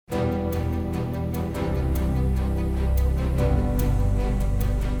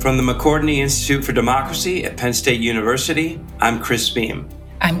From the McCourtney Institute for Democracy at Penn State University, I'm Chris Beam.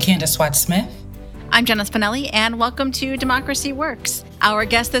 I'm Candace Watt-Smith. I'm Jenna Spinelli, and welcome to Democracy Works. Our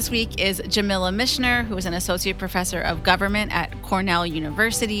guest this week is Jamila Michener, who is an associate professor of government at Cornell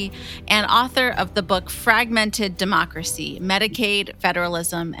University and author of the book Fragmented Democracy, Medicaid,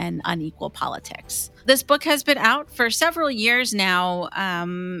 Federalism, and Unequal Politics. This book has been out for several years now,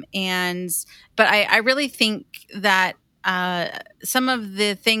 but I really think that some of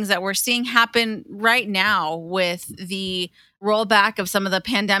the things that we're seeing happen right now with the rollback of some of the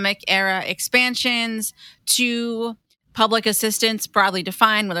pandemic era expansions to public assistance, broadly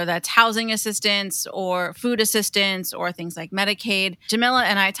defined, whether that's housing assistance or food assistance or things like Medicaid. Jamila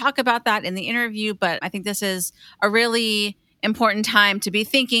and I talk about that in the interview, but I think this is a really important time to be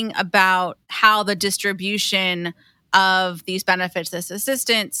thinking about how the distribution of these benefits, this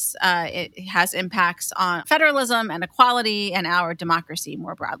assistance, it has impacts on federalism and equality and our democracy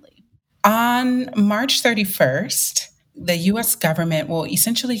more broadly. On March 31st, the U.S. government will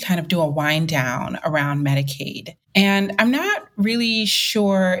essentially kind of do a wind down around Medicaid. And I'm not really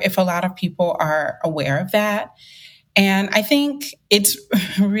sure if a lot of people are aware of that. And I think it's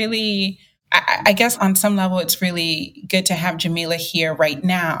really, I guess on some level, it's really good to have Jamila here right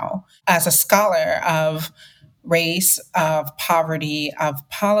now as a scholar of race, of poverty, of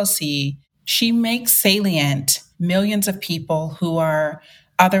policy. She makes salient millions of people who are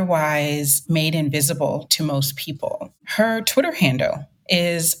otherwise made invisible to most people. Her Twitter handle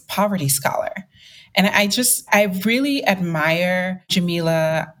is Poverty Scholar. And I really admire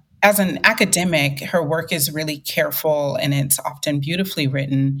Jamila. As an academic, her work is really careful and it's often beautifully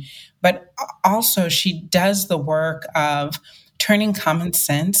written, but also she does the work of turning common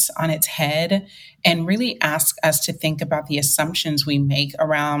sense on its head and really ask us to think about the assumptions we make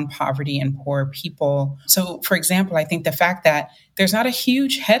around poverty and poor people. So, for example, I think the fact that there's not a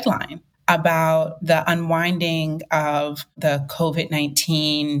huge headline about the unwinding of the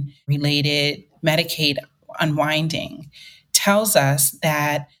COVID-19 related Medicaid unwinding tells us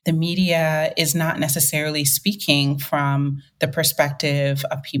that the media is not necessarily speaking from the perspective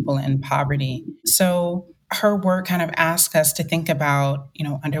of people in poverty. So her work kind of asks us to think about,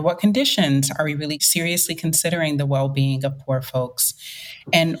 under what conditions are we really seriously considering the well-being of poor folks?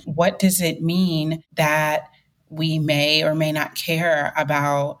 And what does it mean that we may or may not care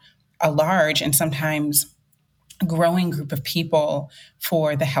about a large and sometimes growing group of people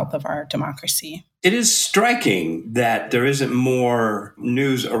for the health of our democracy? It is striking that there isn't more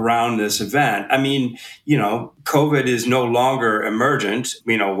news around this event. I mean, COVID is no longer emergent,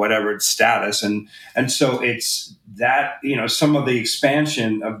 whatever its status. And so it's that, some of the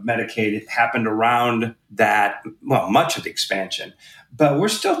expansion of Medicaid happened around that, much of the expansion. But we're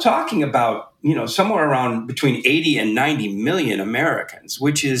still talking about, somewhere around between 80 and 90 million Americans,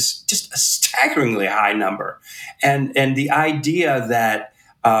 which is just a staggeringly high number. And the idea that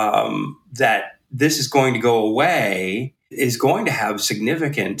that this is going to go away is going to have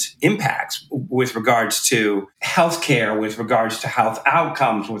significant impacts with regards to healthcare, with regards to health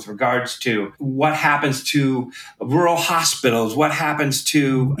outcomes, with regards to what happens to rural hospitals, what happens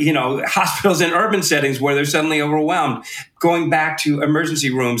to, hospitals in urban settings where they're suddenly overwhelmed, going back to emergency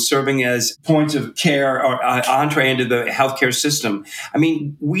rooms serving as points of care or entree into the healthcare system. I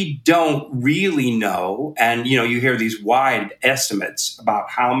mean, we don't really know. And, you hear these wide estimates about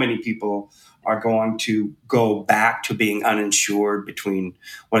how many people are going to go back to being uninsured between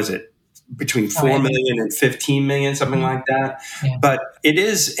 4 million and 15 million, something like that. Yeah. But it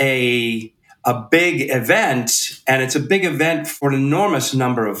is a big event, and it's a big event for an enormous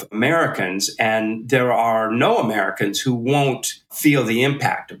number of Americans. And there are no Americans who won't feel the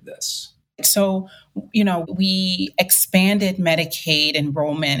impact of this. So, we expanded Medicaid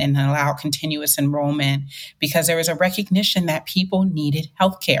enrollment and allowed continuous enrollment because there was a recognition that people needed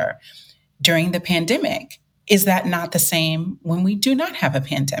healthcare during the pandemic. Is that not the same when we do not have a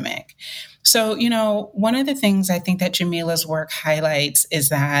pandemic? So, one of the things I think that Jamila's work highlights is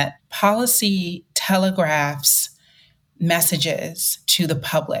that policy telegraphs messages to the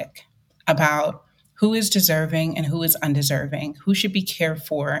public about who is deserving and who is undeserving, who should be cared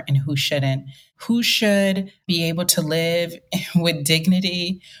for and who shouldn't, who should be able to live with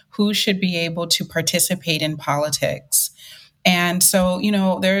dignity, who should be able to participate in politics. And so,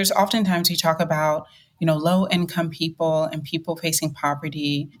 there's oftentimes we talk about, low income people and people facing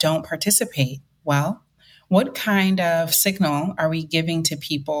poverty don't participate. Well, what kind of signal are we giving to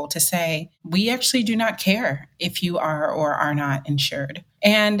people to say, we actually do not care if you are or are not insured?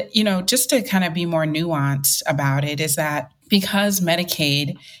 And, just to kind of be more nuanced about it is that because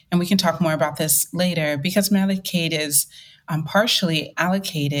Medicaid, and we can talk more about this later, because Medicaid is partially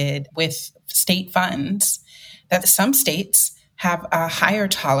allocated with state funds, that some states have a higher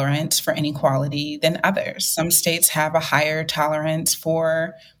tolerance for inequality than others. Some states have a higher tolerance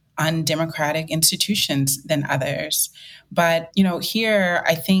for undemocratic institutions than others. But, here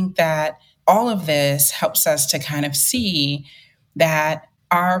I think that all of this helps us to kind of see that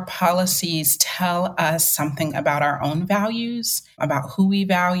our policies tell us something about our own values, about who we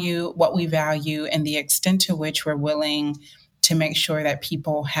value, what we value, and the extent to which we're willing to make sure that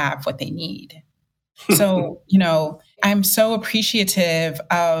people have what they need. So, I'm so appreciative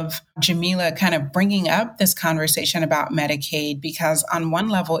of Jamila kind of bringing up this conversation about Medicaid, because on one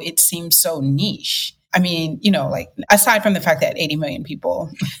level, it seems so niche. I mean, aside from the fact that 80 million people.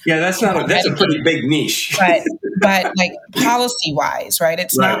 Yeah, that's a pretty big niche. but like policy wise, right?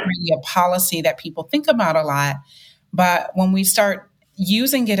 It's not really a policy that people think about a lot. But when we start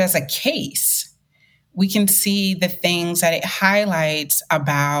using it as a case, we can see the things that it highlights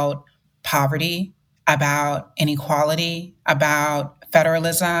about poverty, about inequality, about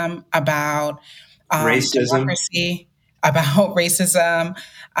federalism, about democracy, about racism,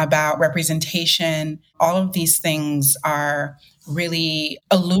 about representation. All of these things are really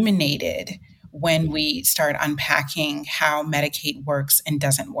illuminated when we start unpacking how Medicaid works and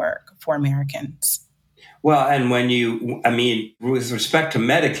doesn't work for Americans. Well, and with respect to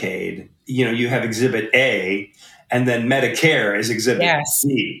Medicaid, you have Exhibit A, and then Medicare is Exhibit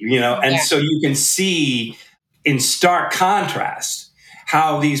B, and so you can see in stark contrast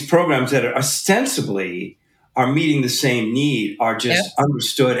how these programs that are ostensibly are meeting the same need are just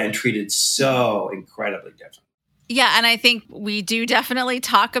understood and treated so incredibly different. Yeah, and I think we do definitely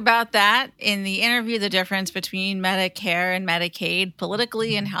talk about that in the interview, the difference between Medicare and Medicaid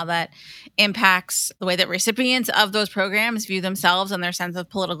politically and how that impacts the way that recipients of those programs view themselves and their sense of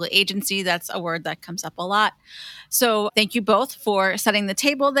political agency. That's a word that comes up a lot. So thank you both for setting the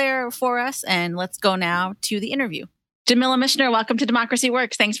table there for us. And let's go now to the interview. Jamila Michener, welcome to Democracy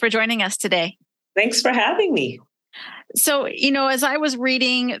Works. Thanks for joining us today. Thanks for having me. So, as I was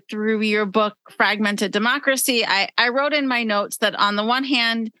reading through your book, Fragmented Democracy, I wrote in my notes that on the one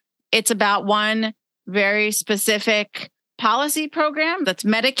hand, it's about one very specific policy program, that's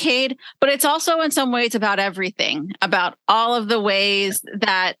Medicaid, but it's also in some ways about everything, about all of the ways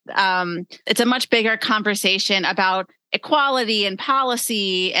that it's a much bigger conversation about equality and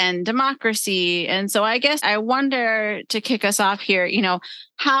policy and democracy. And so I guess I wonder, to kick us off here,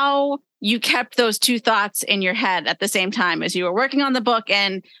 how you kept those two thoughts in your head at the same time as you were working on the book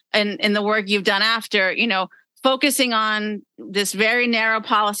and in the work you've done after, focusing on this very narrow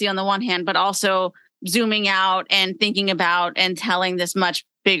policy on the one hand, but also zooming out and thinking about and telling this much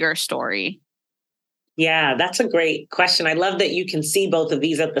bigger story. Yeah, that's a great question. I love that you can see both of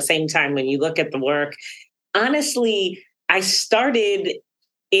these at the same time when you look at the work. Honestly, I started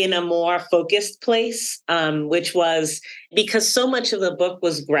in a more focused place, which was because so much of the book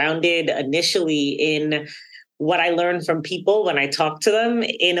was grounded initially in what I learned from people when I talk to them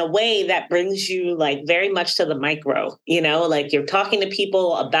in a way that brings you very much to the micro, you're talking to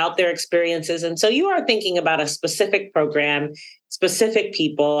people about their experiences. And so you are thinking about a specific program, specific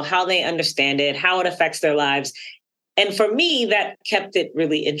people, how they understand it, how it affects their lives. And for me, that kept it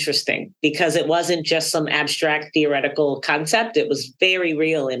really interesting because it wasn't just some abstract theoretical concept. It was very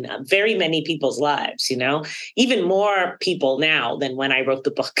real in very many people's lives, even more people now than when I wrote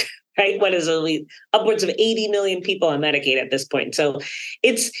the book, right? What is it? Upwards of 80 million people on Medicaid at this point. So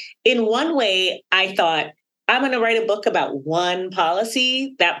it's, in one way, I thought, I'm going to write a book about one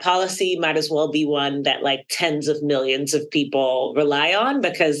policy. That policy might as well be one that tens of millions of people rely on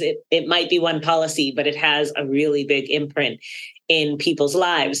because it might be one policy, but it has a really big imprint in people's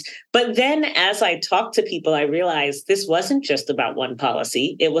lives. But then as I talked to people, I realized this wasn't just about one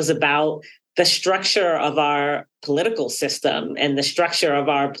policy. It was about the structure of our political system and the structure of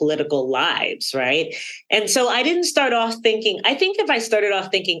our political lives, right? And so I didn't start off thinking, I think if I started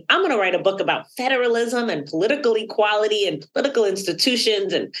off thinking, I'm going to write a book about federalism and political equality and political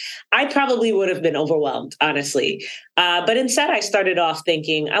institutions, and I probably would have been overwhelmed, honestly. But instead, I started off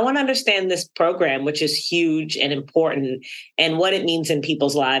thinking, I want to understand this program, which is huge and important, and what it means in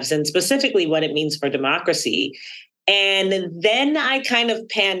people's lives, and specifically what it means for democracy. And then I kind of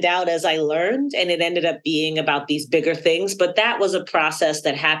panned out as I learned, and it ended up being about these bigger things. But that was a process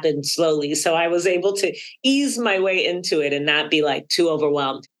that happened slowly. So I was able to ease my way into it and not be too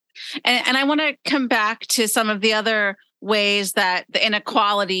overwhelmed. And I want to come back to some of the other ways that the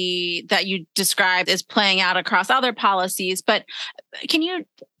inequality that you described is playing out across other policies. But can you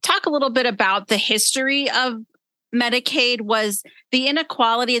talk a little bit about the history of Medicaid? Was the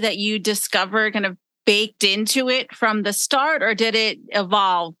inequality that you discovered kind of baked into it from the start, or did it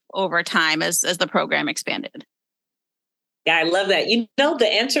evolve over time as the program expanded? Yeah, I love that. The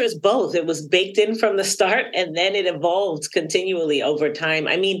answer is both. It was baked in from the start and then it evolved continually over time.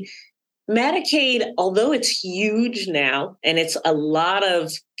 I mean, Medicaid, although it's huge now and it's a lot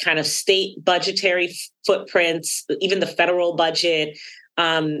of kind of state budgetary footprints, even the federal budget,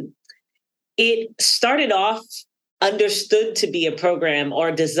 it started off understood to be a program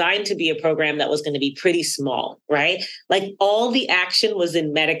or designed to be a program that was going to be pretty small, right? Like all the action was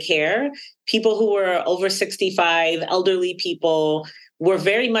in Medicare. People who were over 65, elderly people were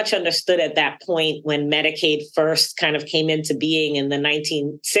very much understood at that point when Medicaid first kind of came into being in the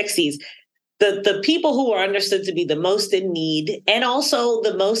 1960s. The people who were understood to be the most in need and also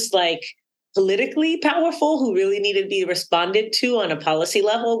the most like politically powerful who really needed to be responded to on a policy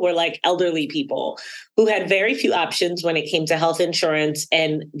level were like elderly people who had very few options when it came to health insurance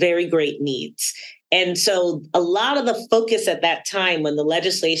and very great needs. And so a lot of the focus at that time when the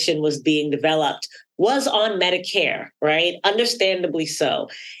legislation was being developed was on Medicare, right? Understandably so.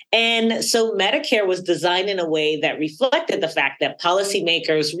 And so Medicare was designed in a way that reflected the fact that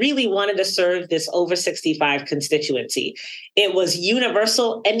policymakers really wanted to serve this over 65 constituency. It was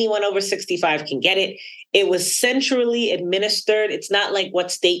universal. Anyone over 65 can get it. It was centrally administered. It's not like what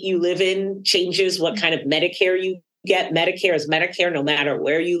state you live in changes what kind of Medicare you get. Medicare is Medicare no matter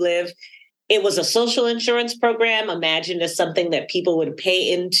where you live. It was a social insurance program imagined as something that people would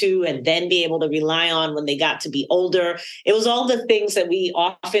pay into and then be able to rely on when they got to be older. It was all the things that we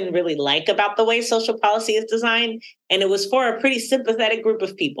often really like about the way social policy is designed. And it was for a pretty sympathetic group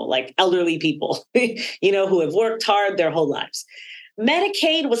of people, like elderly people, who have worked hard their whole lives.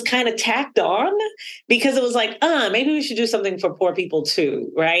 Medicaid was kind of tacked on because it was like, maybe we should do something for poor people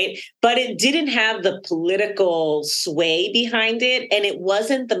too, right? But it didn't have the political sway behind it. And it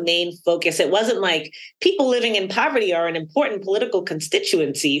wasn't the main focus. It wasn't like people living in poverty are an important political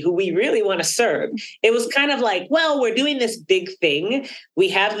constituency who we really want to serve. It was kind of like, well, we're doing this big thing. We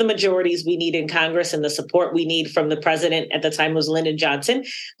have the majorities we need in Congress and the support we need from the president at the time was Lyndon Johnson.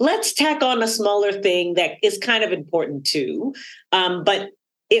 Let's tack on a smaller thing that is kind of important too. But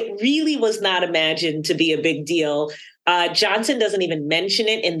it really was not imagined to be a big deal. Johnson doesn't even mention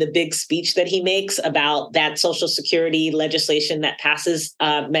it in the big speech that he makes about that Social Security legislation that passes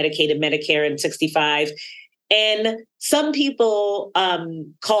Medicaid and Medicare in 65. And some people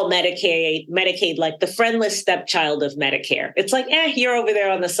call Medicaid like the friendless stepchild of Medicare. It's like, you're over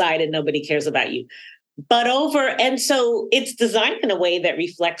there on the side and nobody cares about you. And so it's designed in a way that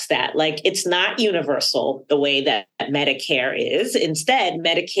reflects that. Like it's not universal the way that Medicare is. Instead,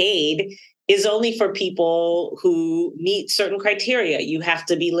 Medicaid is only for people who meet certain criteria. You have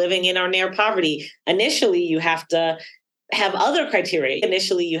to be living in or near poverty. Initially, you have to have other criteria.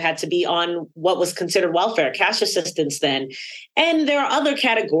 Initially, you had to be on what was considered welfare, cash assistance then. And there are other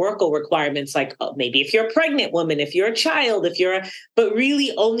categorical requirements, like maybe if you're a pregnant woman, if you're a child, but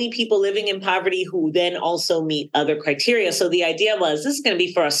really only people living in poverty who then also meet other criteria. So the idea was this is going to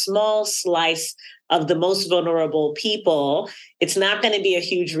be for a small slice of the most vulnerable people. It's not going to be a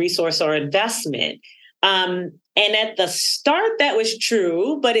huge resource or investment. And at the start, that was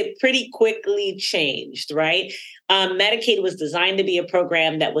true, but it pretty quickly changed, right? Medicaid was designed to be a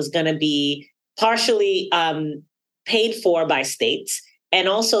program that was going to be partially paid for by states, and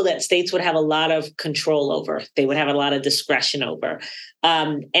also that states would have a lot of control over. They would have a lot of discretion over.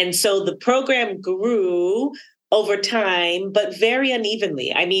 And so the program grew over time, but very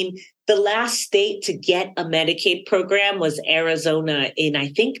unevenly. I mean, the last state to get a Medicaid program was Arizona in, I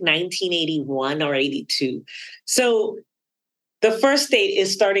think, 1981 or 82. So the first state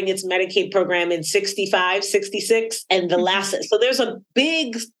is starting its Medicaid program in 65, 66, and the last. So there's a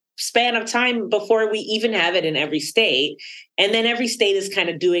big span of time before we even have it in every state. And then every state is kind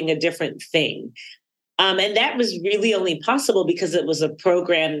of doing a different thing. And that was really only possible because it was a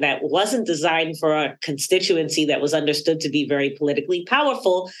program that wasn't designed for a constituency that was understood to be very politically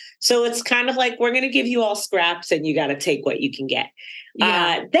powerful. So it's kind of like, we're going to give you all scraps and you got to take what you can get.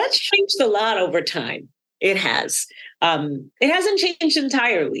 Yeah. That's changed a lot over time. It has. It hasn't changed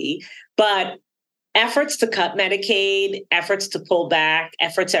entirely, but efforts to cut Medicaid, efforts to pull back,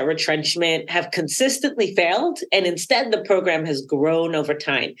 efforts at retrenchment have consistently failed. And instead, the program has grown over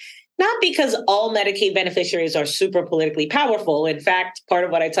time. Not because all Medicaid beneficiaries are super politically powerful. In fact, part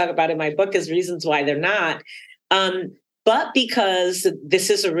of what I talk about in my book is reasons why they're not, but because this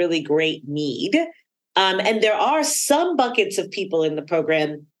is a really great need. And there are some buckets of people in the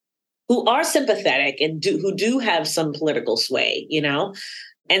program who are sympathetic and who do have some political sway,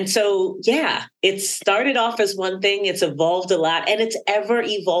 And so, it started off as one thing, it's evolved a lot, and it's ever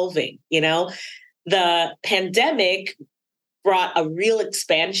evolving, the pandemic brought a real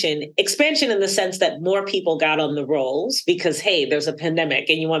expansion in the sense that more people got on the rolls because, hey, there's a pandemic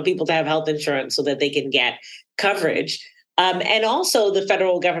and you want people to have health insurance so that they can get coverage. And also the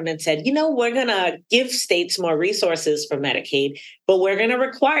federal government said, we're going to give states more resources for Medicaid, but we're going to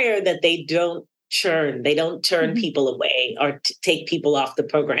require that they don't turn people away or take people off the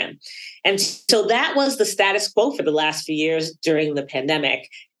program. And so that was the status quo for the last few years during the pandemic.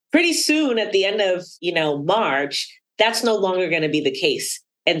 Pretty soon at the end of, March, that's no longer going to be the case.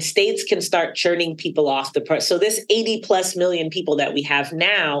 And states can start churning people off the program. So this 80 plus million people that we have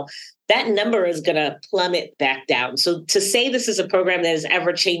now, that number is going to plummet back down. So to say this is a program that is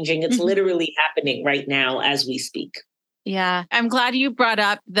ever changing, it's literally happening right now as we speak. Yeah, I'm glad you brought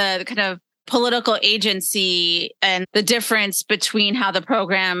up the kind of political agency and the difference between how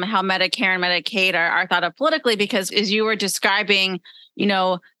Medicare and Medicaid are thought of politically, because as you were describing,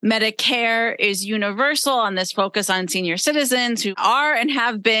 Medicare is universal on this focus on senior citizens who are and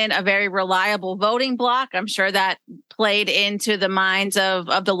have been a very reliable voting bloc. I'm sure that played into the minds of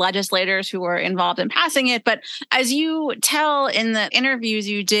the legislators who were involved in passing it. But as you tell in the interviews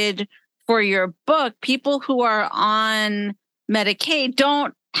you did for your book, people who are on Medicaid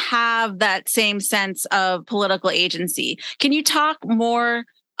don't have that same sense of political agency. Can you talk more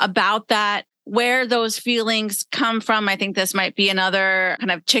about that, where those feelings come from? I think this might be another kind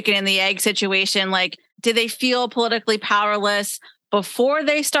of chicken and the egg situation. Like, did they feel politically powerless before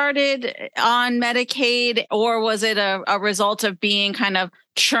they started on Medicaid, or was it a result of being kind of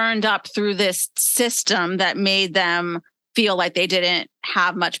churned up through this system that made them feel like they didn't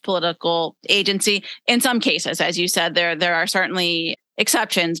have much political agency? In some cases, as you said, there are certainly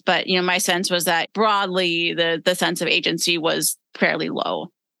exceptions, but my sense was that broadly the sense of agency was fairly low.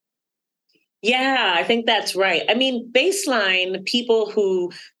 Yeah, I think that's right. I mean, baseline,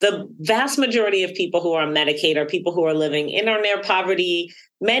 the vast majority of people who are on Medicaid are people who are living in or near poverty.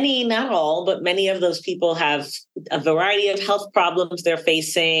 Many, not all, but many of those people have a variety of health problems they're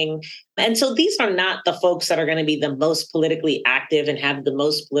facing. And so these are not the folks that are going to be the most politically active and have the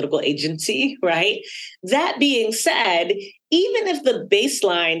most political agency, right? That being said, even if the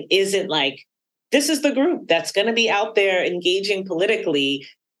baseline isn't like, this is the group that's going to be out there engaging politically,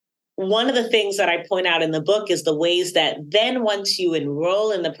 one of the things that I point out in the book is the ways that then once you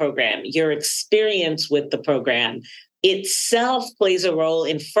enroll in the program, your experience with the program itself plays a role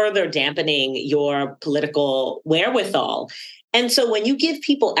in further dampening your political wherewithal. And so when you give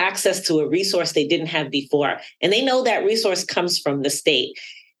people access to a resource they didn't have before, and they know that resource comes from the state,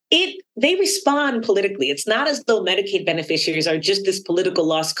 they respond politically. It's not as though Medicaid beneficiaries are just this political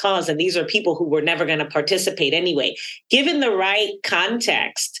lost cause, and these are people who were never going to participate anyway. Given the right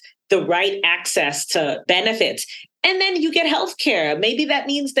context, the right access to benefits, and then you get health care. Maybe that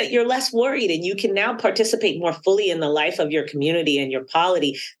means that you're less worried and you can now participate more fully in the life of your community and your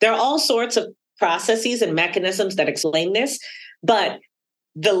polity. There are all sorts of processes and mechanisms that explain this, but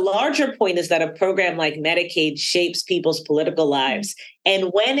the larger point is that a program like Medicaid shapes people's political lives. And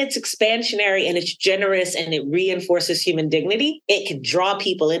when it's expansionary and it's generous and it reinforces human dignity, it can draw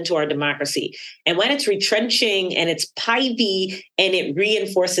people into our democracy. And when it's retrenching and it's pivy and it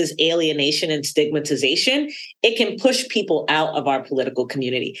reinforces alienation and stigmatization, it can push people out of our political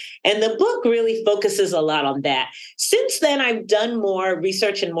community. And the book really focuses a lot on that. Since then, I've done more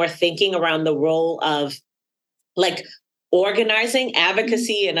research and more thinking around the role of organizing,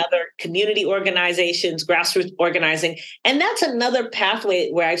 advocacy, and other community organizations, grassroots organizing. And that's another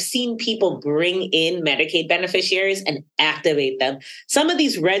pathway where I've seen people bring in Medicaid beneficiaries and activate them. Some of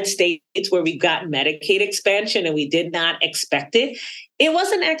these red states where we've gotten Medicaid expansion and we did not expect it, it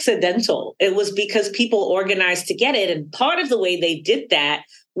wasn't accidental. It was because people organized to get it. And part of the way they did that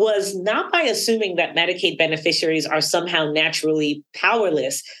was not by assuming that Medicaid beneficiaries are somehow naturally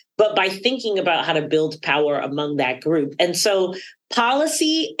powerless, but by thinking about how to build power among that group. And so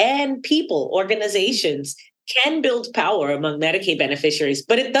policy and people, organizations can build power among Medicaid beneficiaries,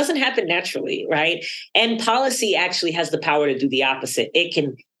 but it doesn't happen naturally, right? And policy actually has the power to do the opposite. It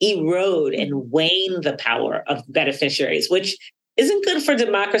can erode and wane the power of beneficiaries, which isn't good for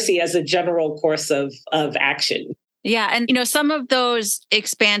democracy as a general course of action. Yeah. And, some of those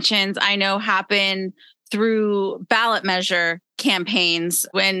expansions I know happen through ballot measure campaigns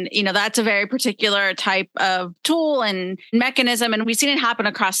when, that's a very particular type of tool and mechanism. And we've seen it happen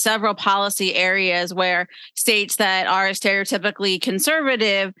across several policy areas where states that are stereotypically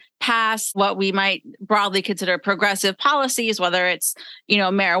conservative pass what we might broadly consider progressive policies, whether it's,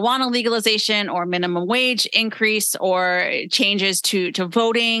 marijuana legalization or minimum wage increase or changes to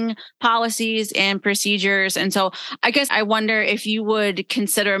voting policies and procedures. And so I guess I wonder if you would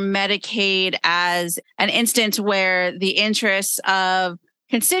consider Medicaid as an instance where the interests of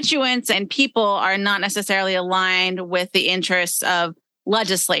constituents and people are not necessarily aligned with the interests of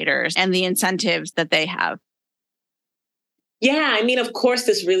legislators and the incentives that they have. Yeah, I mean, of course,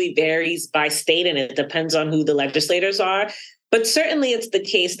 this really varies by state and it depends on who the legislators are. But certainly it's the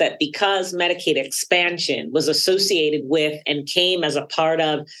case that because Medicaid expansion was associated with and came as a part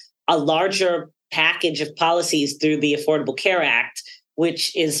of a larger package of policies through the Affordable Care Act,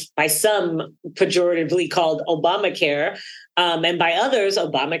 which is by some pejoratively called Obamacare, and by others,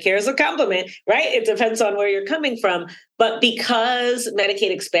 Obamacare is a compliment, right? It depends on where you're coming from. But because Medicaid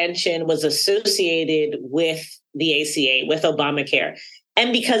expansion was associated with the ACA, with Obamacare,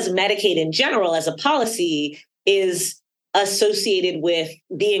 and because Medicaid in general as a policy is associated with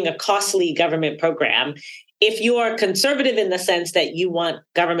being a costly government program, if you are conservative in the sense that you want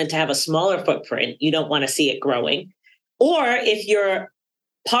government to have a smaller footprint, you don't want to see it growing, or if you're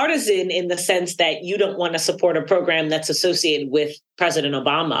partisan in the sense that you don't want to support a program that's associated with President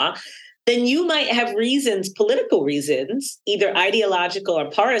Obama, then you might have reasons, political reasons, either ideological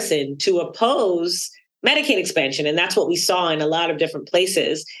or partisan, to oppose Medicaid expansion. And that's what we saw in a lot of different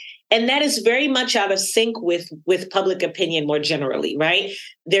places. And that is very much out of sync with public opinion more generally, right?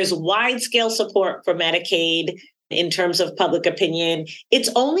 There's wide scale support for Medicaid in terms of public opinion. It's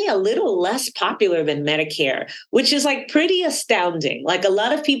only a little less popular than Medicare, which is like pretty astounding. Like a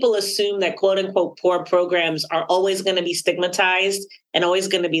lot of people assume that quote unquote poor programs are always going to be stigmatized and always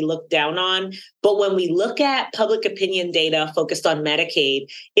going to be looked down on. But when we look at public opinion data focused on Medicaid,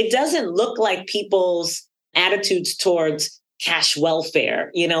 it doesn't look like people's attitudes towards cash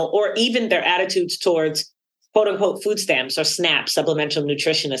welfare, or even their attitudes towards quote unquote food stamps or SNAP, Supplemental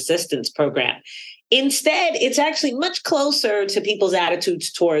Nutrition Assistance Program. Instead, it's actually much closer to people's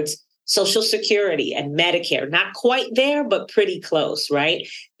attitudes towards Social Security and Medicare. Not quite there, but pretty close, right?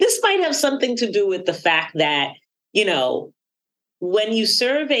 This might have something to do with the fact that, when you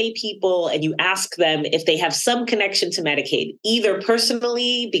survey people and you ask them if they have some connection to Medicaid, either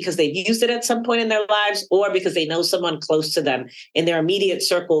personally because they've used it at some point in their lives or because they know someone close to them in their immediate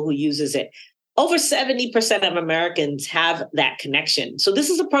circle who uses it, over 70% of Americans have that connection. So this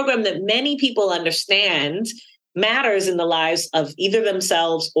is a program that many people understand matters in the lives of either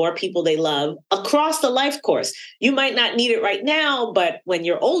themselves or people they love across the life course. You might not need it right now, but when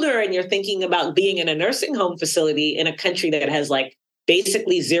you're older and you're thinking about being in a nursing home facility in a country that has like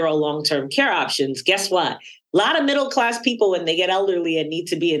basically zero long-term care options, guess what? A lot of middle-class people, when they get elderly and need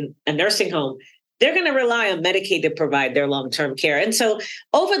to be in a nursing home, they're going to rely on Medicaid to provide their long-term care. And so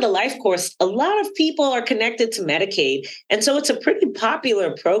over the life course, a lot of people are connected to Medicaid. And so it's a pretty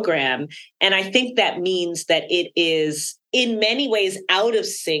popular program. And I think that means that it is in many ways out of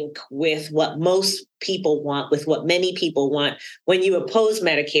sync with what most people want, with what many people want. When you oppose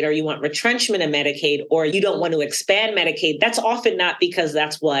Medicaid or you want retrenchment of Medicaid or you don't want to expand Medicaid, that's often not because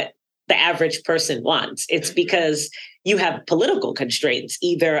that's what the average person wants. It's because you have political constraints,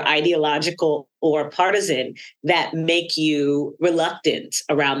 either ideological or partisan, that make you reluctant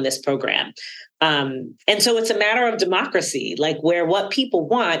around this program. And so it's a matter of democracy, like where what people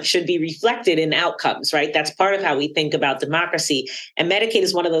want should be reflected in outcomes, right? That's part of how we think about democracy. And Medicaid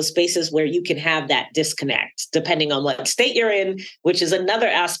is one of those spaces where you can have that disconnect, depending on what state you're in, which is another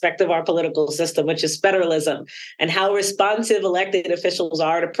aspect of our political system, which is federalism. And how responsive elected officials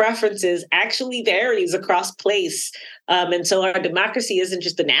are to preferences actually varies across place. And so our democracy isn't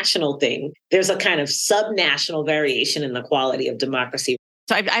just a national thing. There's a kind of subnational variation in the quality of democracy.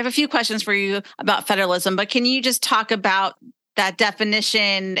 So I have a few questions for you about federalism, but can you just talk about that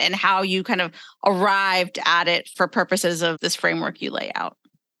definition and how you kind of arrived at it for purposes of this framework you lay out?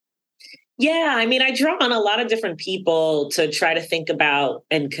 Yeah, I mean, I draw on a lot of different people to try to think about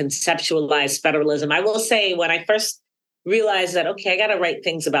and conceptualize federalism. I will say when I first realized that, okay, I got to write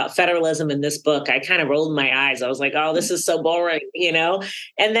things about federalism in this book, I kind of rolled my eyes. I was like, oh, this is so boring,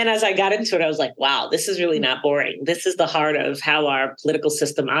 And then as I got into it, I was like, wow, this is really not boring. This is the heart of how our political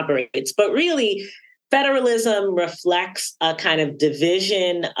system operates. But really, federalism reflects a kind of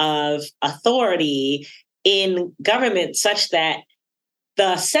division of authority in government such that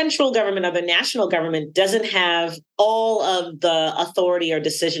the central government or the national government doesn't have all of the authority or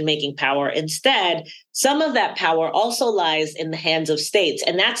decision-making power. Instead, some of that power also lies in the hands of states.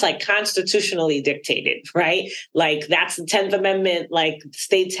 And that's like constitutionally dictated, right? Like that's the 10th Amendment, like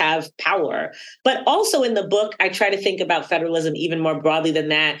states have power. But also in the book, I try to think about federalism even more broadly than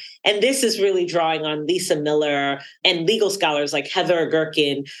that. And this is really drawing on Lisa Miller and legal scholars like Heather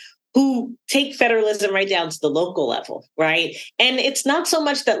Gerken, who take federalism right down to the local level, right? And it's not so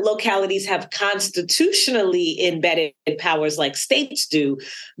much that localities have constitutionally embedded powers like states do,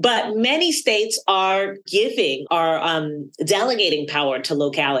 but many states are delegating power to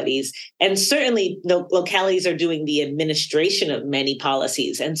localities. And certainly localities are doing the administration of many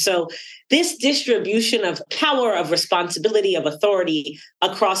policies. And so this distribution of power, of responsibility, of authority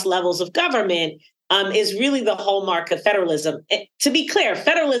across levels of government is really the hallmark of federalism. To be clear,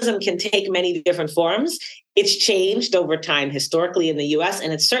 federalism can take many different forms. It's changed over time historically in the US,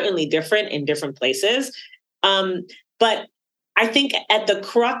 and it's certainly different in different places. But I think at the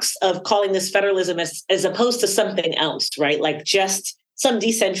crux of calling this federalism as opposed to something else, right? Like just some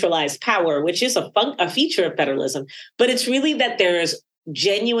decentralized power, which is a feature of federalism, but it's really that there is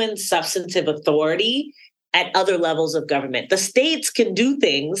genuine substantive authority at other levels of government. The states can do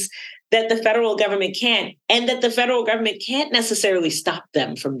things that the federal government can't, and that the federal government can't necessarily stop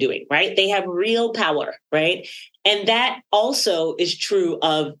them from doing, right? They have real power, right? And that also is true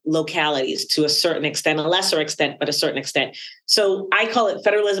of localities to a certain extent, a lesser extent, but a certain extent. So I call it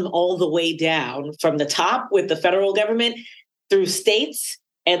federalism all the way down from the top with the federal government through states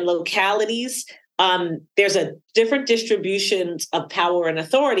and localities. There's a different distributions of power and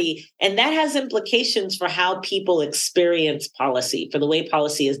authority, and that has implications for how people experience policy, for the way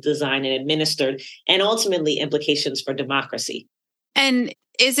policy is designed and administered, and ultimately implications for democracy. And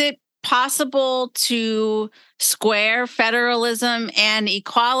is it possible to square federalism and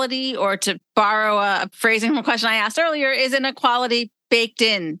equality, or to borrow a phrasing from a question I asked earlier, is inequality baked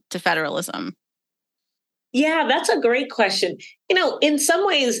in to federalism? Yeah, that's a great question. In some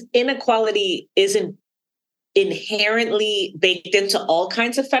ways, inequality isn't inherently baked into all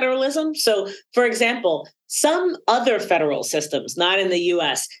kinds of federalism. So, for example, some other federal systems, not in the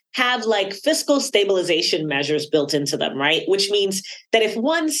US, have like fiscal stabilization measures built into them, right? Which means that if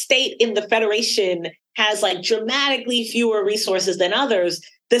one state in the federation has like dramatically fewer resources than others,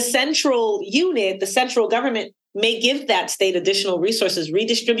 the central unit, the central government may give that state additional resources,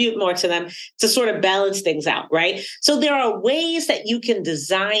 redistribute more to them to sort of balance things out, right? So there are ways that you can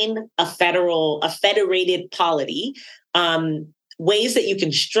design a federated polity, ways that you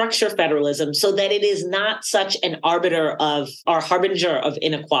can structure federalism so that it is not such an arbiter of or harbinger of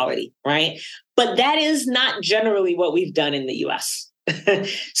inequality, right? But that is not generally what we've done in the US.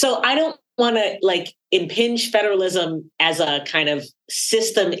 So I don't want to impinge federalism as a kind of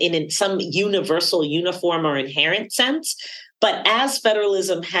system in some universal, uniform, or inherent sense. But as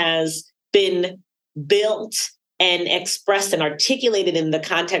federalism has been built and expressed and articulated in the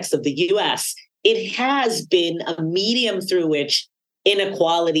context of the US, it has been a medium through which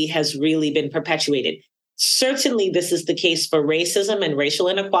inequality has really been perpetuated. Certainly, this is the case for racism and racial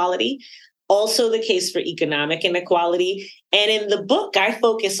inequality. Also the case for economic inequality. And in the book, I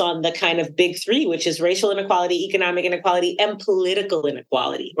focus on the kind of big three, which is racial inequality, economic inequality, and political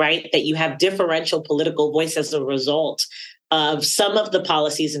inequality, right? That you have differential political voice as a result of some of the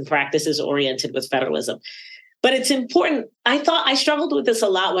policies and practices oriented with federalism. But it's important. I struggled with this a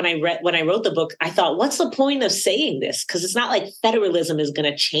lot when I wrote the book. I thought, what's the point of saying this? Because it's not like federalism is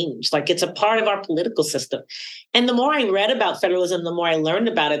going to change. Like it's a part of our political system. And the more I read about federalism, the more I learned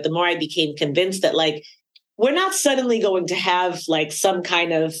about it, the more I became convinced that we're not suddenly going to have some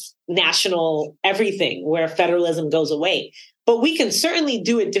kind of national everything where federalism goes away. But we can certainly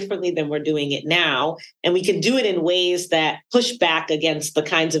do it differently than we're doing it now. And we can do it in ways that push back against the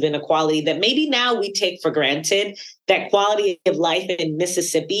kinds of inequality that maybe now we take for granted. That quality of life in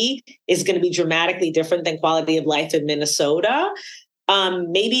Mississippi is going to be dramatically different than quality of life in Minnesota.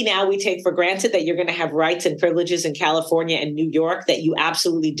 Maybe now we take for granted that you're going to have rights and privileges in California and New York that you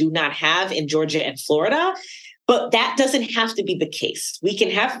absolutely do not have in Georgia and Florida. But that doesn't have to be the case. We can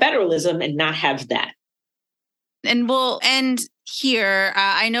have federalism and not have that. And we'll end here.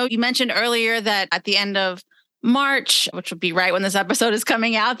 I know you mentioned earlier that at the end of March, which would be right when this episode is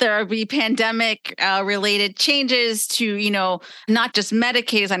coming out, there will be pandemic related changes to, not just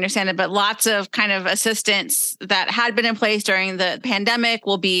Medicaid, as I understand it, but lots of kind of assistance that had been in place during the pandemic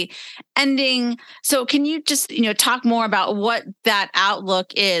will be ending. So can you just, talk more about what that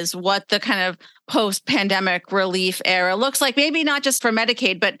outlook is, what the kind of post-pandemic relief era looks like, maybe not just for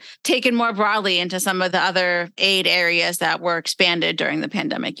Medicaid, but taken more broadly into some of the other aid areas that were expanded during the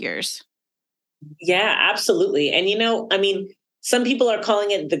pandemic years? Yeah, absolutely. And, some people are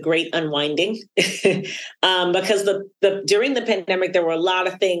calling it the great unwinding because during the pandemic, there were a lot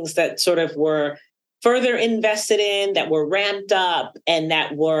of things that sort of were further invested in, that were ramped up, and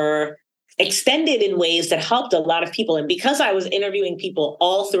that were extended in ways that helped a lot of people. And because I was interviewing people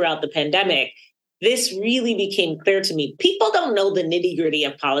all throughout the pandemic, this really became clear to me. People don't know the nitty-gritty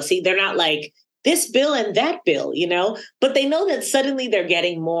of policy. They're not like, this bill and that bill, but they know that suddenly they're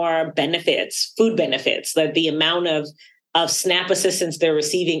getting more benefits, food benefits, that the amount of SNAP assistance they're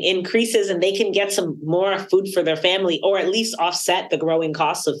receiving increases and they can get some more food for their family, or at least offset the growing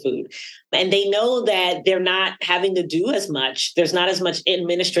costs of food. And they know that they're not having to do as much. There's not as much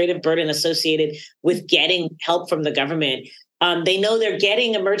administrative burden associated with getting help from the government. They know they're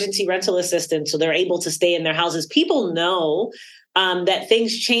getting emergency rental assistance, so they're able to stay in their houses. People know that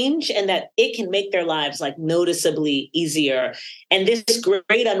things change and that it can make their lives like noticeably easier. And this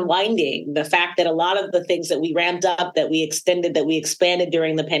great unwinding, the fact that a lot of the things that we ramped up, that we extended, that we expanded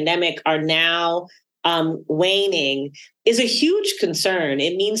during the pandemic are now waning, is a huge concern.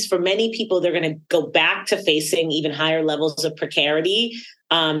 It means for many people, they're going to go back to facing even higher levels of precarity,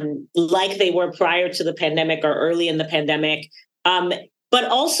 like they were prior to the pandemic or early in the pandemic. But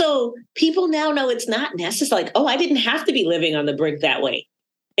also, people now know it's not necessary. Like, I didn't have to be living on the brink that way.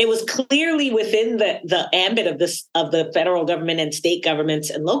 It was clearly within the ambit of the federal government and state governments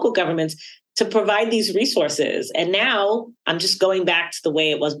and local governments to provide these resources. And now I'm just going back to the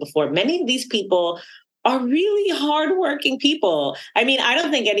way it was before. Many of these people are really hardworking people. I mean, I don't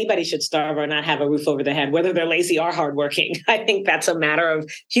think anybody should starve or not have a roof over their head, whether they're lazy or hardworking. I think that's a matter of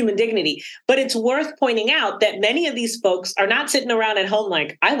human dignity. But it's worth pointing out that many of these folks are not sitting around at home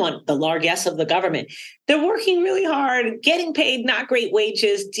like, I want the largesse of the government. They're working really hard, getting paid not great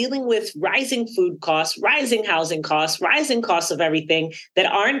wages, dealing with rising food costs, rising housing costs, rising costs of everything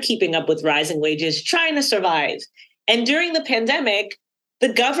that aren't keeping up with rising wages, trying to survive. And during the pandemic,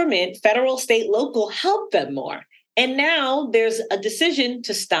 the government, federal, state, local, helped them more. And now there's a decision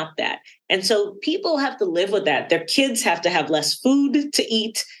to stop that. And so people have to live with that. Their kids have to have less food to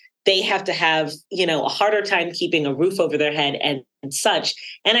eat. They have to have, a harder time keeping a roof over their head and such.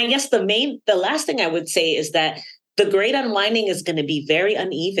 And I guess the last thing I would say is that the great unwinding is going to be very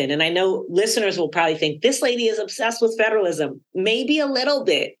uneven. And I know listeners will probably think this lady is obsessed with federalism, maybe a little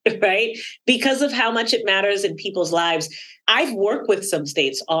bit, right? Because of how much it matters in people's lives. I've worked with some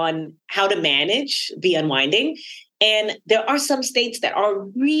states on how to manage the unwinding. And there are some states that are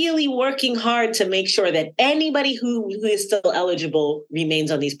really working hard to make sure that anybody who is still eligible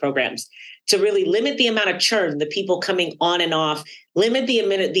remains on these programs, to really limit the amount of churn, the people coming on and off, limit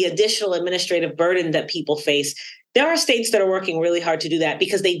the additional administrative burden that people face. There are states that are working really hard to do that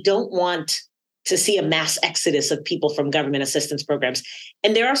because they don't want to see a mass exodus of people from government assistance programs.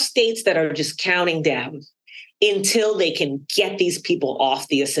 And there are states that are just counting down until they can get these people off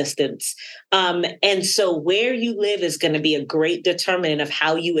the assistance. And so where you live is going to be a great determinant of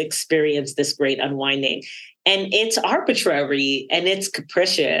how you experience this great unwinding. And it's arbitrary and it's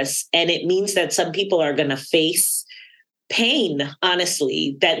capricious. And it means that some people are going to face pain,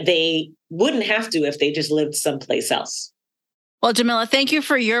 honestly, that they wouldn't have to if they just lived someplace else. Well, Jamila, thank you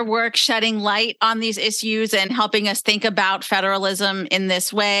for your work shedding light on these issues and helping us think about federalism in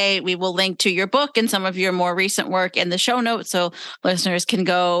this way. We will link to your book and some of your more recent work in the show notes so listeners can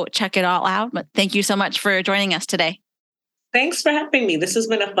go check it all out. But thank you so much for joining us today. Thanks for having me. This has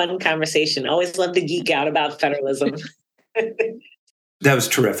been a fun conversation. Always love to geek out about federalism. That was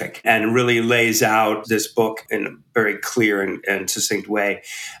terrific and really lays out this book in a very clear and succinct way.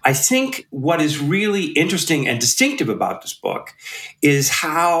 I think what is really interesting and distinctive about this book is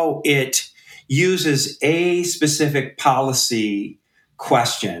how it uses a specific policy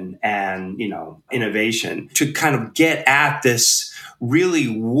question and, innovation to kind of get at this really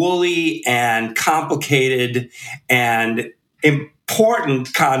woolly and complicated and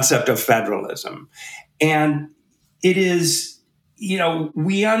important concept of federalism. And it is,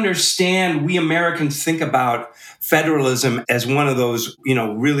 we understand, we Americans think about federalism as one of those,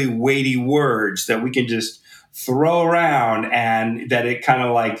 really weighty words that we can just throw around, and that it kind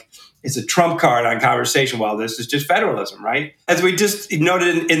of like is a trump card on conversation. Well, this is just federalism, right? As we just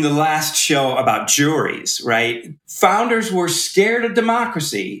noted in the last show about juries, right? Founders were scared of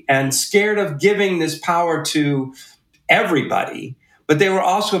democracy and scared of giving this power to everybody, but they were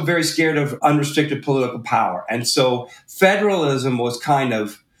also very scared of unrestricted political power. And so federalism was kind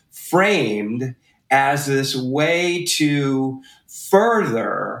of framed as this way to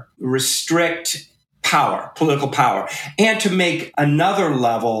further restrict power, political power, and to make another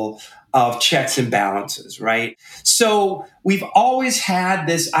level of checks and balances, right? So we've always had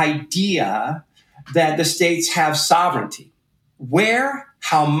this idea that the states have sovereignty. Where,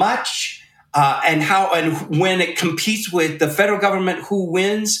 how much, and how and when it competes with the federal government, who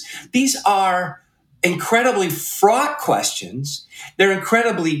wins? These are incredibly fraught questions. They're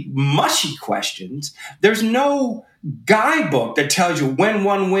incredibly mushy questions. There's no guidebook that tells you when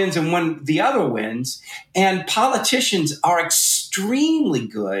one wins and when the other wins. And politicians are extremely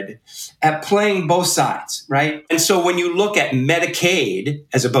good at playing both sides, right? And so when you look at Medicaid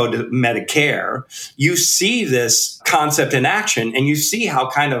as opposed to Medicare, you see this concept in action, and you see how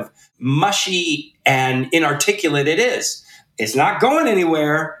kind of mushy and inarticulate it is. It's not going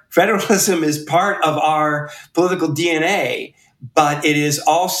anywhere. Federalism is part of our political DNA, but it is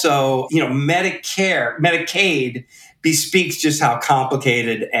also, Medicaid bespeaks just how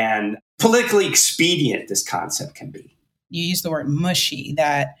complicated and politically expedient this concept can be. You use the word mushy,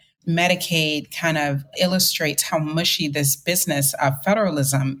 that Medicaid kind of illustrates how mushy this business of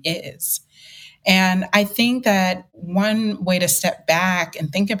federalism is. And I think that one way to step back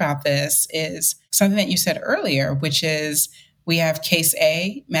and think about this is something that you said earlier, which is we have case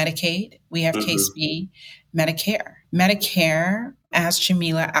A, Medicaid, we have case B, Medicare. Medicare, as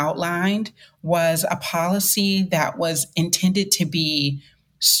Jamila outlined, was a policy that was intended to be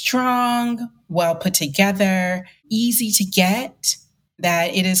strong, well put together, easy to get,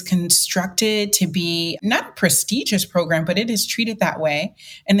 that it is constructed to be not a prestigious program, but it is treated that way.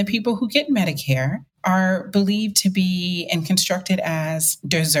 And the people who get Medicare are believed to be and constructed as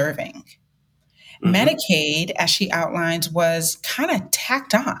deserving. Medicaid, as she outlines, was kind of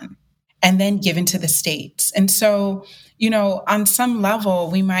tacked on and then given to the states. And so, on some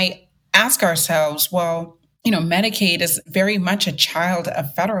level, we might ask ourselves, well, Medicaid is very much a child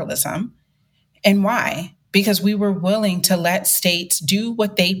of federalism. And why? Because we were willing to let states do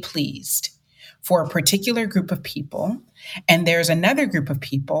what they pleased for a particular group of people. And there's another group of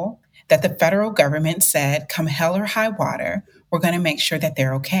people that the federal government said, come hell or high water, we're going to make sure that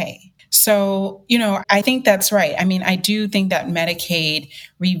they're okay. So, I think that's right. I mean, I do think that Medicaid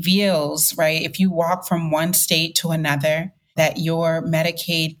reveals, right, if you walk from one state to another, that your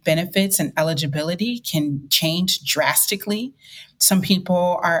Medicaid benefits and eligibility can change drastically. Some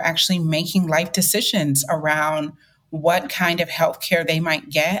people are actually making life decisions around what kind of healthcare they might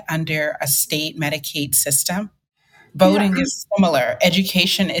get under a state Medicaid system. Voting is similar.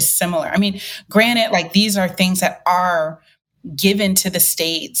 Education is similar. I mean, granted, like these are things that are given to the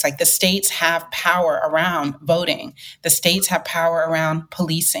states. Like the states have power around voting. The states have power around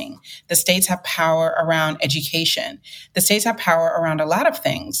policing. The states have power around education. The states have power around a lot of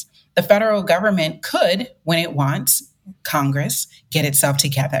things. The federal government could, when it wants, Congress, get itself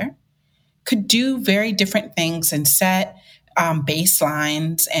together, could do very different things and set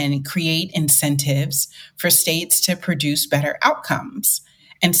baselines and create incentives for states to produce better outcomes.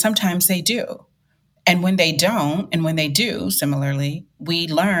 And sometimes they do. And when they don't, and when they do, similarly, we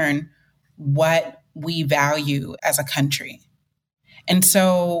learn what we value as a country. And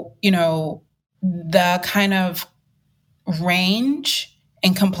so, the kind of range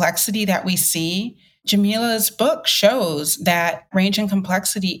and complexity that we see, Jamila's book shows that range and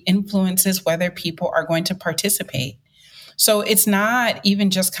complexity influences whether people are going to participate. So it's not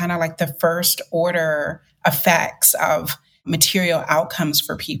even just kind of like the first order effects of material outcomes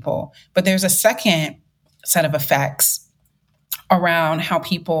for people, but there's a second set of effects around how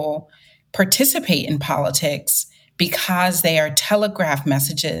people participate in politics because they are telegraphed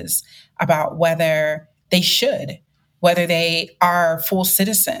messages about whether they should, whether they are full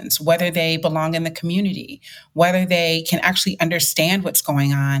citizens, whether they belong in the community, whether they can actually understand what's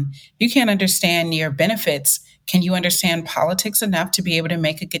going on. You can't understand your benefits. Can you understand politics enough to be able to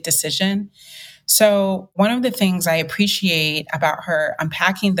make a good decision? So one of the things I appreciate about her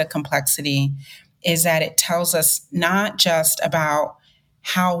unpacking the complexity is that it tells us not just about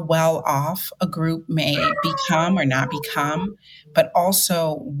how well off a group may become or not become, but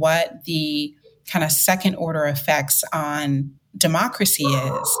also what the kind of second order effects on democracy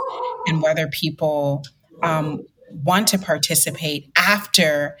is and whether people want to participate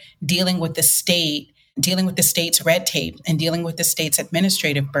after dealing with the state dealing with the state's red tape and dealing with the state's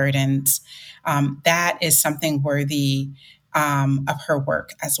administrative burdens, that is something worthy of her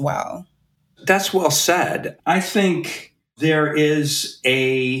work as well. That's well said. I think there is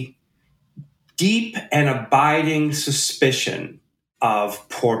a deep and abiding suspicion of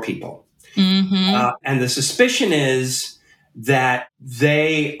poor people. And the suspicion is that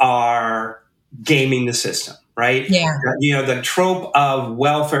they are gaming the system, right? Yeah. The trope of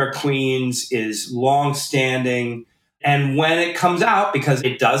welfare queens is longstanding. And when it comes out, because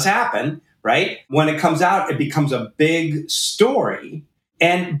it does happen, right? When it comes out, it becomes a big story.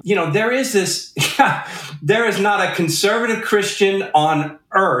 And, there is this, there is not a conservative Christian on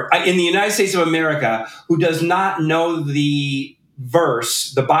earth, in the United States of America, who does not know the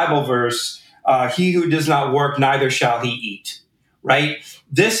verse, the Bible verse, he who does not work, neither shall he eat, right?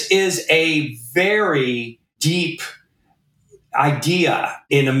 This is a very deep idea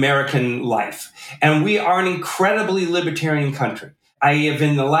in American life. And we are an incredibly libertarian country. I have,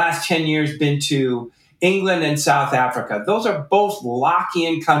 in the last 10 years, been to England and South Africa. Those are both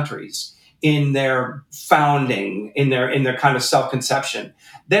Lockean countries in their founding, in their kind of self-conception.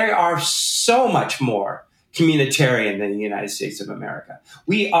 They are so much more communitarian than the United States of America.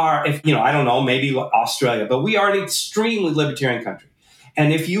 We are, I don't know, maybe Australia, but we are an extremely libertarian country.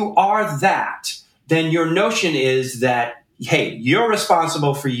 And if you are that, then your notion is that, hey, you're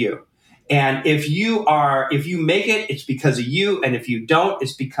responsible for you. And if you make it, it's because of you. And if you don't,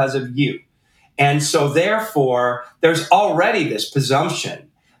 it's because of you. And so therefore, there's already this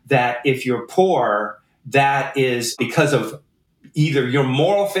presumption that if you're poor, that is because of either your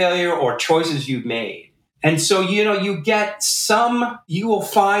moral failure or choices you've made. And so, you will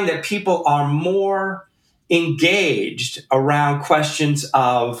find that people are more engaged around questions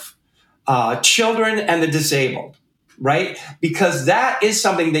of children and the disabled, right? Because that is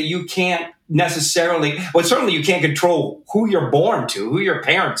something that you can't necessarily, certainly you can't control who you're born to, who your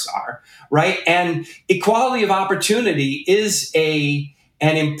parents are, right? And equality of opportunity is an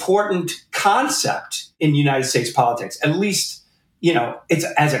important concept in United States politics, at least, it's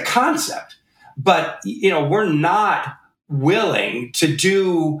as a concept. But, we're not willing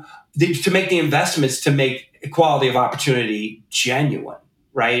to make the investments to make equality of opportunity genuine,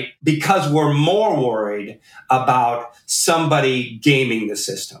 right? Because we're more worried about somebody gaming the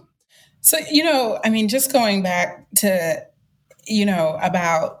system. So, just going back to,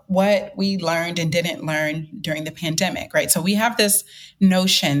 about what we learned and didn't learn during the pandemic, right? So we have this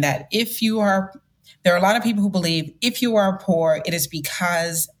notion that there are a lot of people who believe if you are poor, it is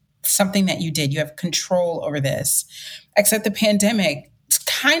because something that you did, you have control over this. Except the pandemic, it's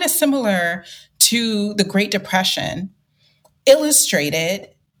kind of similar to the Great Depression, illustrated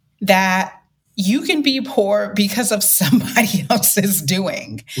that you can be poor because of somebody else's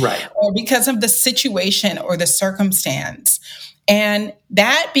doing, right? Or because of the situation or the circumstance. And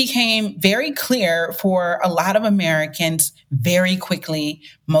that became very clear for a lot of Americans very quickly.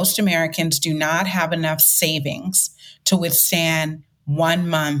 Most Americans do not have enough savings to withstand 1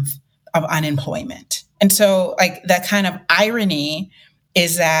 month of unemployment. And so, that kind of irony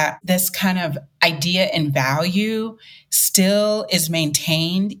is that this kind of idea and value still is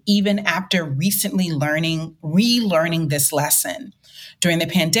maintained even after recently relearning this lesson during the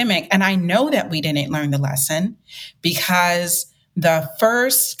pandemic. And I know that we didn't learn the lesson because the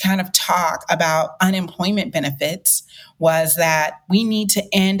first kind of talk about unemployment benefits was that we need to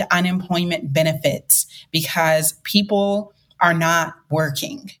end unemployment benefits because people are not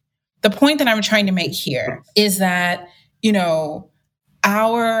working. The point that I'm trying to make here is that,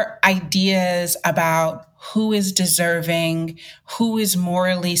 our ideas about who is deserving, who is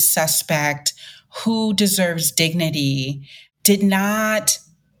morally suspect, who deserves dignity, did not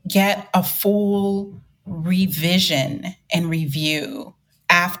get a full revision and review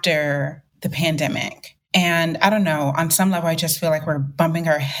after the pandemic. And I don't know, on some level, I just feel like we're bumping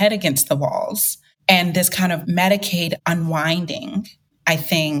our head against the walls. And this kind of Medicaid unwinding, I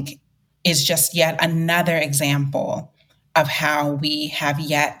think, is just yet another example of how we have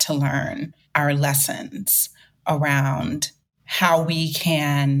yet to learn our lessons around how we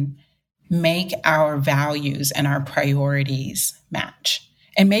can make our values and our priorities match.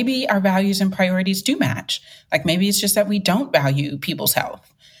 And maybe our values and priorities do match. Maybe it's just that we don't value people's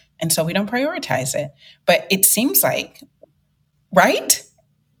health, and so we don't prioritize it. But it seems like, right?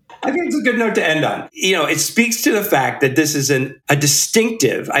 I think it's a good note to end on. It speaks to the fact that this is a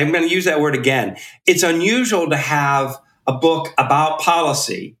distinctive, I'm going to use that word again. It's unusual to have a book about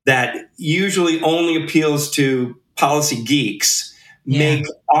policy that usually only appeals to policy geeks, make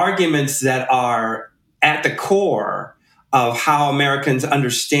arguments that are at the core of how Americans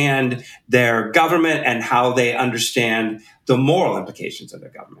understand their government and how they understand the moral implications of their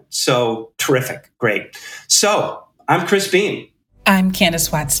government. So terrific. Great. So I'm Chris Beam. I'm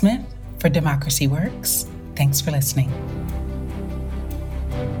Candace Watt-Smith for Democracy Works. Thanks for listening.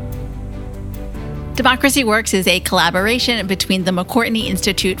 Democracy Works is a collaboration between the McCourtney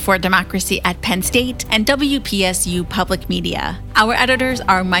Institute for Democracy at Penn State and WPSU Public Media. Our editors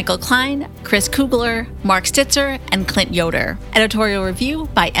are Michael Klein, Chris Kugler, Mark Stitzer, and Clint Yoder. Editorial review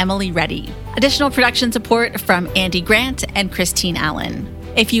by Emily Reddy. Additional production support from Andy Grant and Christine Allen.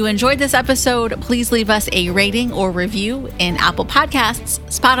 If you enjoyed this episode, please leave us a rating or review in Apple Podcasts,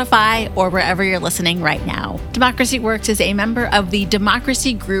 Spotify, or wherever you're listening right now. Democracy Works is a member of the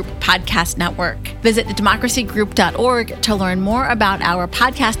Democracy Group Podcast Network. Visit democracygroup.org to learn more about our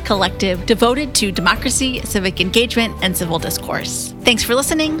podcast collective devoted to democracy, civic engagement, and civil discourse. Thanks for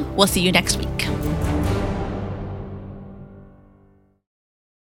listening. We'll see you next week.